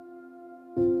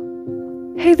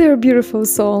Hey there, beautiful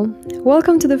soul.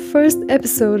 Welcome to the first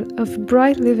episode of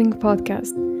Bright Living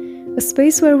Podcast, a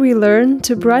space where we learn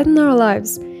to brighten our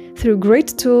lives through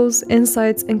great tools,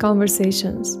 insights, and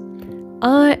conversations.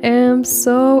 I am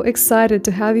so excited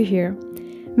to have you here.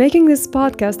 Making this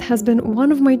podcast has been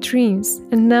one of my dreams,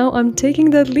 and now I'm taking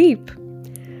that leap.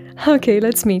 Okay,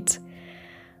 let's meet.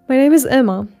 My name is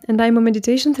Emma, and I'm a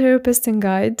meditation therapist and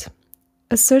guide,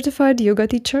 a certified yoga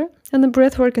teacher, and a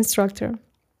breathwork instructor.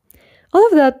 All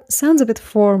of that sounds a bit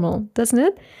formal, doesn't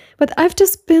it? But I've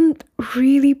just been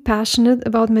really passionate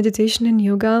about meditation and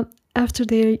yoga after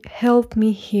they helped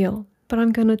me heal. But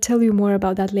I'm going to tell you more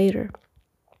about that later.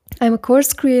 I'm a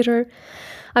course creator,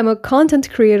 I'm a content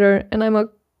creator, and I'm a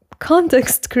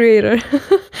context creator.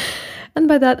 And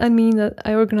by that I mean that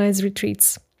I organize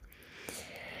retreats.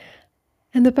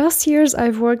 In the past years,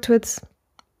 I've worked with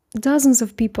dozens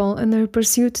of people in their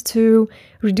pursuit to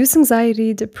reduce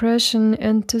anxiety, depression,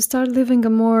 and to start living a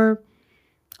more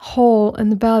whole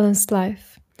and balanced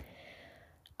life.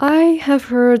 I have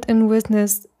heard and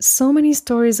witnessed so many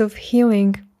stories of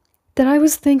healing that I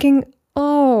was thinking,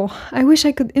 oh, I wish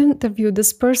I could interview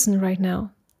this person right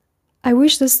now. I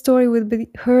wish this story would be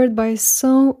heard by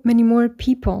so many more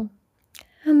people.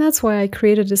 And that's why I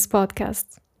created this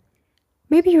podcast.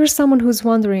 Maybe you're someone who's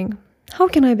wondering, how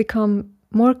can I become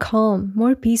more calm,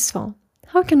 more peaceful?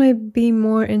 How can I be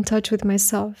more in touch with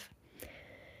myself?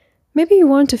 Maybe you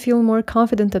want to feel more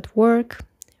confident at work,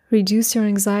 reduce your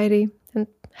anxiety, and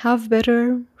have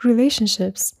better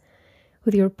relationships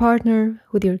with your partner,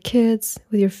 with your kids,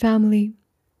 with your family.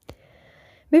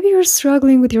 Maybe you're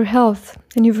struggling with your health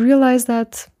and you've realized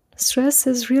that stress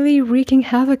is really wreaking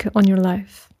havoc on your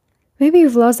life. Maybe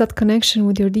you've lost that connection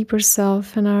with your deeper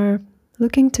self and are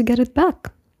looking to get it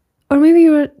back. Or maybe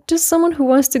you're just someone who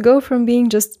wants to go from being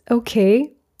just okay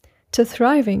to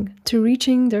thriving, to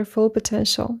reaching their full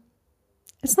potential.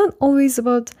 It's not always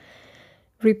about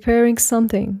repairing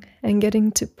something and getting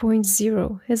to point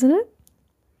zero, isn't it?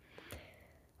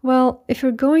 Well, if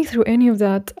you're going through any of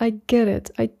that, I get it.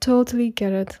 I totally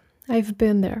get it. I've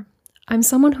been there. I'm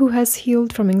someone who has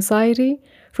healed from anxiety,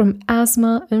 from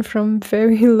asthma, and from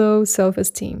very low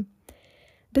self-esteem.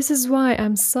 This is why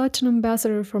I'm such an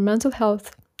ambassador for mental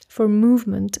health, for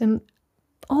movement, and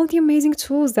all the amazing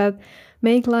tools that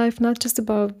make life not just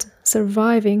about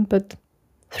surviving, but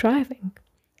thriving.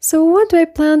 So what do I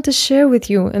plan to share with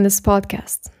you in this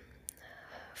podcast?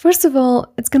 First of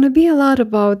all, it's going to be a lot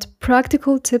about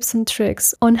practical tips and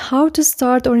tricks on how to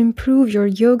start or improve your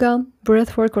yoga,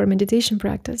 breathwork, or meditation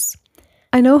practice.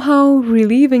 I know how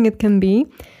relieving it can be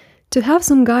to have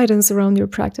some guidance around your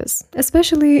practice,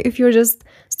 especially if you're just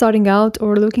starting out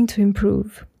or looking to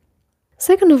improve.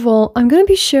 Second of all, I'm going to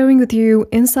be sharing with you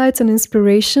insights and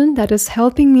inspiration that is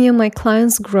helping me and my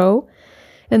clients grow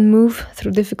and move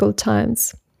through difficult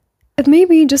times. It may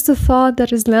be just a thought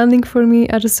that is landing for me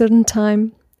at a certain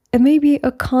time. It may be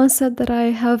a concept that I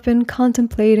have been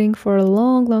contemplating for a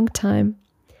long, long time.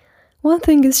 One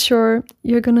thing is sure,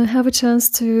 you're going to have a chance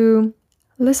to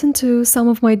listen to some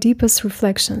of my deepest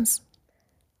reflections.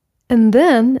 And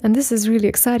then, and this is really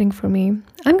exciting for me,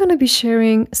 I'm going to be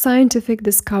sharing scientific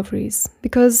discoveries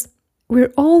because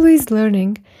we're always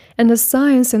learning, and the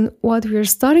science and what we're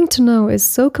starting to know is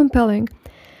so compelling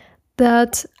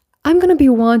that I'm going to be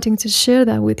wanting to share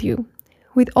that with you.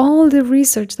 With all the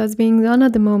research that's being done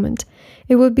at the moment,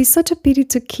 it would be such a pity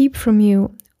to keep from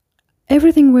you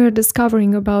everything we're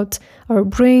discovering about our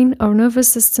brain, our nervous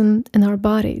system, and our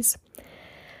bodies.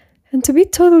 And to be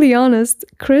totally honest,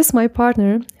 Chris, my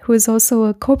partner, who is also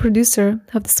a co-producer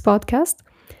of this podcast,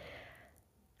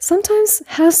 sometimes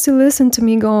has to listen to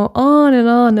me go on and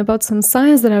on about some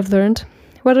science that I've learned,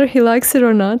 whether he likes it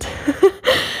or not.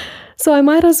 So I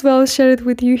might as well share it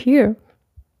with you here.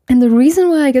 And the reason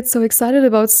why I get so excited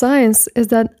about science is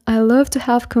that I love to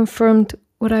have confirmed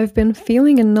what I've been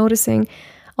feeling and noticing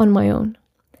on my own.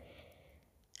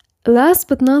 Last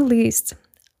but not least,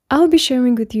 I'll be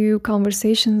sharing with you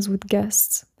conversations with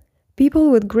guests,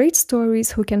 people with great stories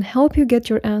who can help you get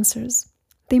your answers.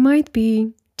 They might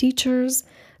be teachers,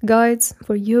 guides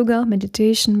for yoga,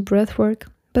 meditation, breathwork,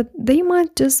 but they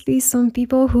might just be some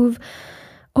people who've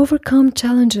overcome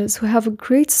challenges, who have a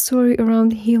great story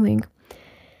around healing,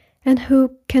 and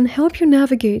who can help you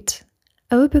navigate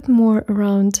a little bit more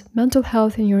around mental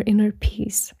health and your inner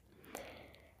peace.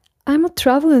 I'm a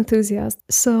travel enthusiast,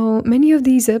 so many of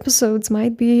these episodes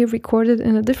might be recorded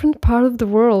in a different part of the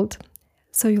world.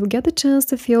 So you'll get the chance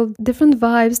to feel different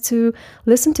vibes, to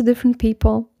listen to different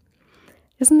people.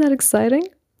 Isn't that exciting?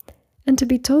 And to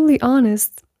be totally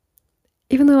honest,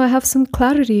 even though I have some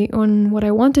clarity on what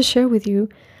I want to share with you,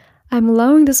 I'm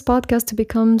allowing this podcast to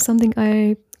become something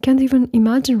I can't even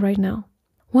imagine right now.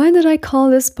 Why did I call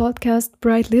this podcast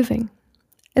Bright Living?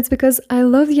 It's because I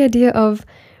love the idea of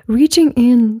reaching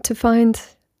in to find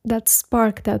that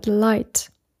spark, that light,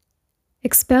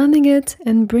 expanding it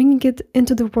and bringing it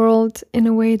into the world in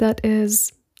a way that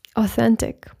is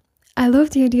authentic. I love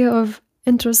the idea of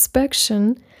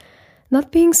introspection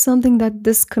not being something that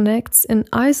disconnects and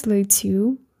isolates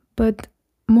you, but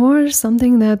more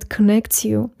something that connects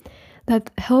you,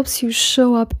 that helps you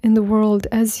show up in the world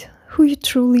as who you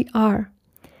truly are.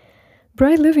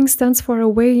 Bright living stands for a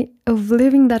way of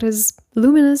living that is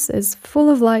luminous, is full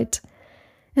of light,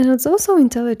 and it's also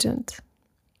intelligent.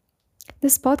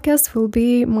 This podcast will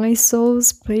be my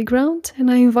soul's playground,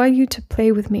 and I invite you to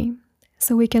play with me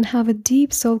so we can have a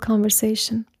deep soul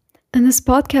conversation. In this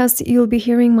podcast, you'll be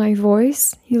hearing my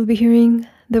voice, you'll be hearing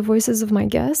the voices of my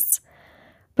guests,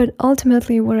 but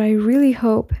ultimately what I really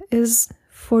hope is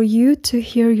for you to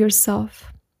hear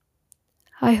yourself.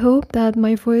 I hope that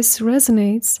my voice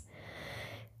resonates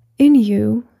in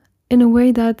you in a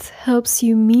way that helps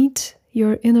you meet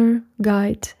your inner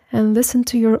guide and listen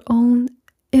to your own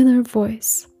inner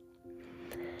voice.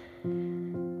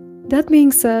 That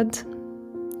being said,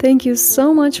 thank you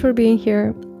so much for being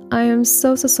here. I am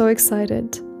so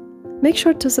excited. Make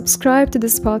sure to subscribe to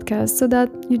this podcast so that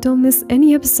you don't miss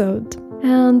any episode.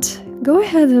 And go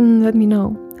ahead and let me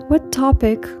know, what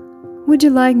topic would you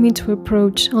like me to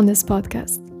approach on this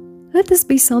podcast? Let this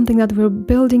be something that we're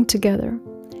building together.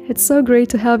 It's so great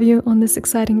to have you on this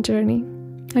exciting journey.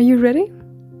 Are you ready?